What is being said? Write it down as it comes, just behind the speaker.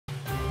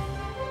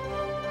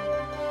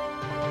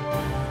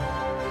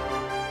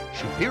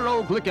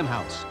Shapiro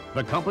Glickenhaus,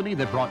 the company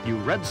that brought you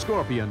Red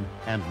Scorpion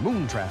and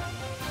Moontrap,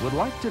 would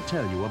like to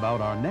tell you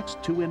about our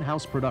next two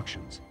in-house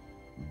productions,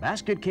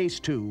 Basket Case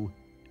 2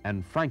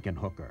 and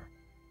Frankenhooker.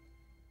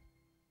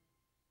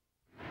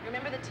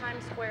 Remember the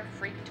Times Square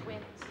freak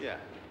twins? Yeah.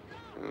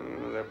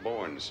 They're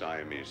born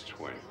Siamese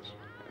twins.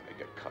 And they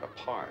get cut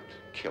apart,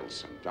 kill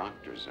some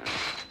doctors, and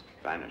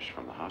vanish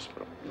from the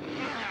hospital.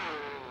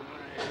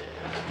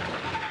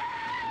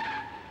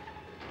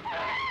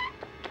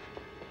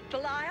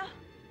 Delia?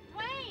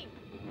 Wayne!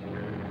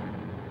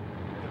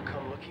 They'll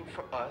come looking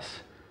for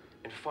us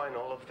and find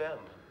all of them.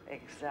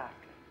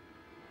 Exactly.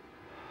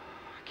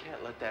 I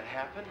can't let that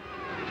happen.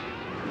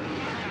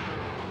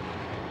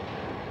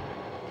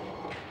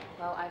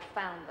 Well, I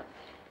found them.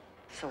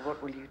 So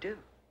what will you do?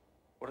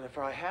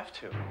 Whatever I have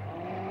to.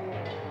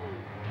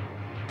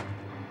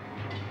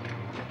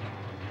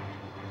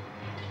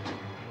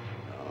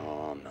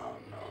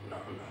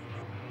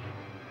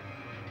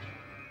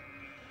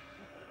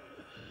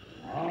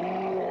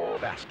 No.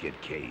 Basket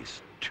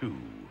Case 2.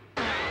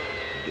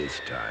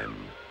 This time,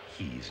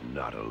 he's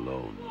not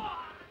alone.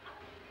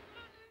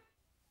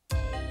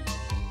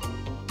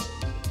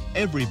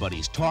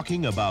 Everybody's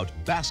talking about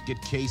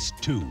Basket Case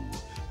 2.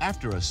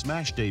 After a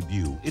smash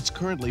debut, it's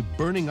currently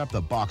burning up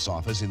the box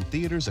office in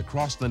theaters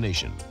across the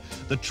nation.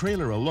 The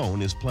trailer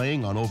alone is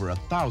playing on over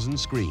 1,000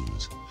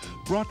 screens.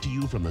 Brought to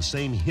you from the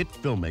same hit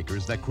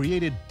filmmakers that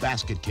created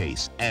Basket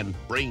Case and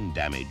Brain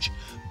Damage,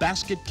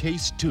 Basket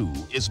Case 2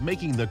 is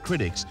making the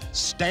critics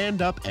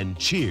stand up and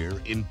cheer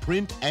in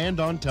print and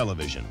on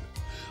television.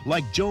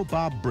 Like Joe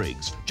Bob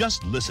Briggs,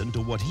 just listen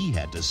to what he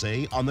had to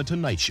say on The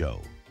Tonight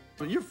Show.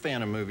 Well, you're a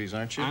fan of movies,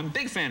 aren't you? I'm a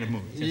big fan of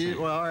movies.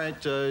 Well, all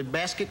right.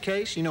 Basket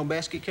Case? You know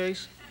Basket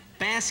Case?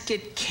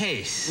 Basket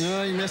Case.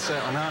 No, you missed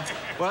that one, huh?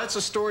 Well, it's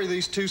a story of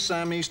these two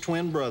Siamese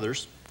twin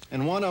brothers,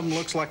 and one of them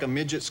looks like a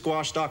midget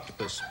squashed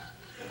octopus.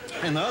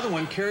 And the other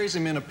one carries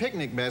him in a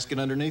picnic basket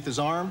underneath his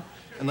arm,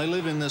 and they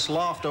live in this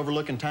loft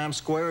overlooking Times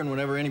Square, and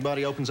whenever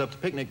anybody opens up the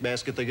picnic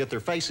basket, they get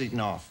their face eaten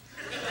off.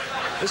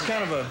 It's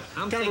kind of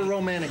a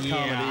romantic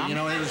comedy, you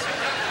know. It was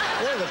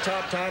one of the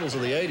top titles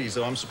of the 80s,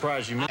 though. I'm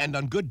surprised you missed. And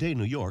on Good Day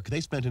New York,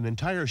 they spent an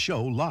entire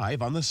show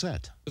live on the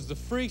set. The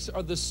freaks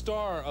are the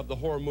star of the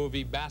horror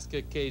movie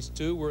Basket Case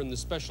 2. We're in the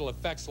special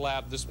effects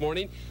lab this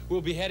morning.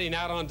 We'll be heading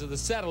out onto the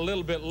set a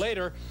little bit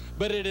later,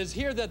 but it is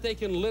here that they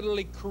can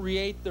literally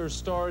create their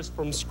stars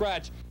from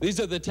scratch. These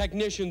are the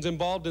technicians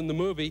involved in the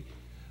movie.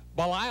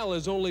 Belial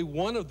is only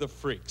one of the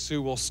freaks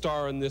who will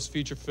star in this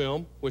feature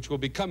film, which will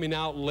be coming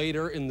out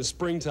later in the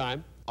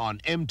springtime. On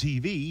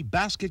MTV,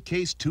 Basket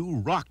Case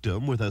 2 rocked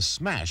them with a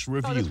smash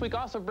review. This week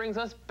also brings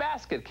us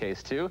Basket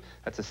Case 2.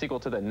 That's a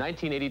sequel to the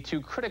 1982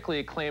 critically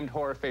acclaimed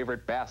horror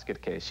favorite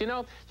Basket Case. You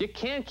know, you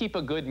can't keep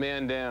a good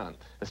man down,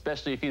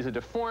 especially if he's a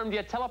deformed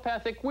yet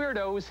telepathic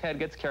weirdo whose head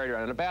gets carried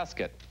around in a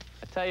basket.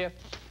 I tell you,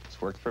 it's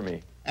worked for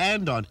me.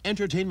 And on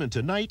Entertainment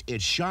Tonight, it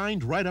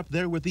shined right up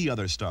there with the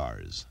other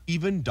stars.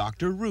 Even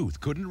Dr. Ruth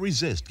couldn't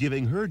resist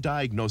giving her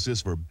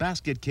diagnosis for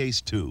Basket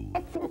Case 2.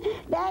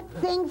 That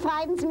thing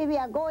frightens me. We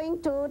are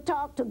going to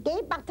talk to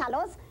Gabe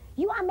Bartalos.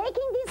 You are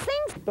making these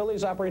things?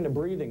 Billy's operating a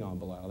breathing on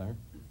Belial there.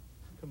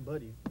 Come,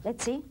 buddy.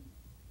 Let's see.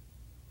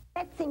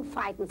 That thing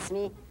frightens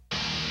me.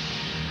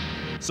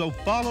 So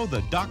follow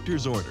the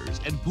doctor's orders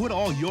and put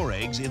all your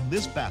eggs in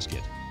this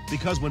basket.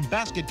 Because when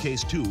Basket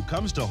Case 2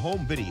 comes to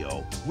home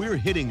video, we're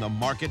hitting the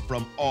market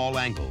from all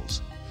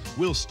angles.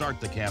 We'll start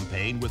the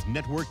campaign with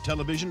network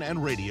television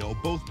and radio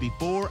both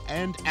before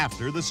and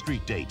after the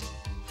street date.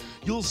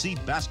 You'll see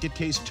Basket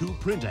Case 2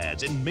 print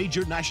ads in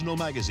major national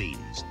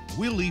magazines.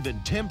 We'll even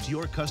tempt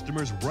your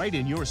customers right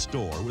in your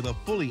store with a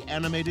fully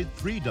animated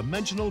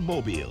three-dimensional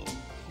mobile.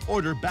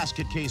 Order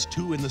Basket Case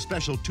 2 in the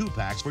special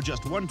 2-packs for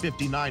just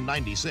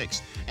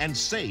 $159.96 and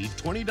save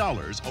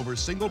 $20 over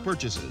single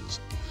purchases.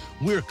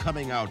 We're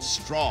coming out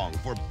strong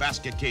for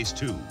Basket Case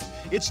 2.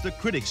 It's the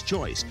critics'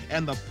 choice,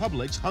 and the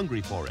public's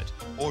hungry for it.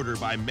 Order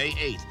by May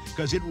 8th,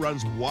 because it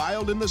runs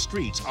wild in the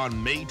streets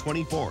on May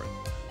 24th.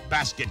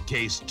 Basket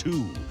Case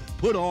 2.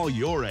 Put all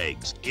your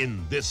eggs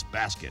in this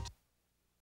basket.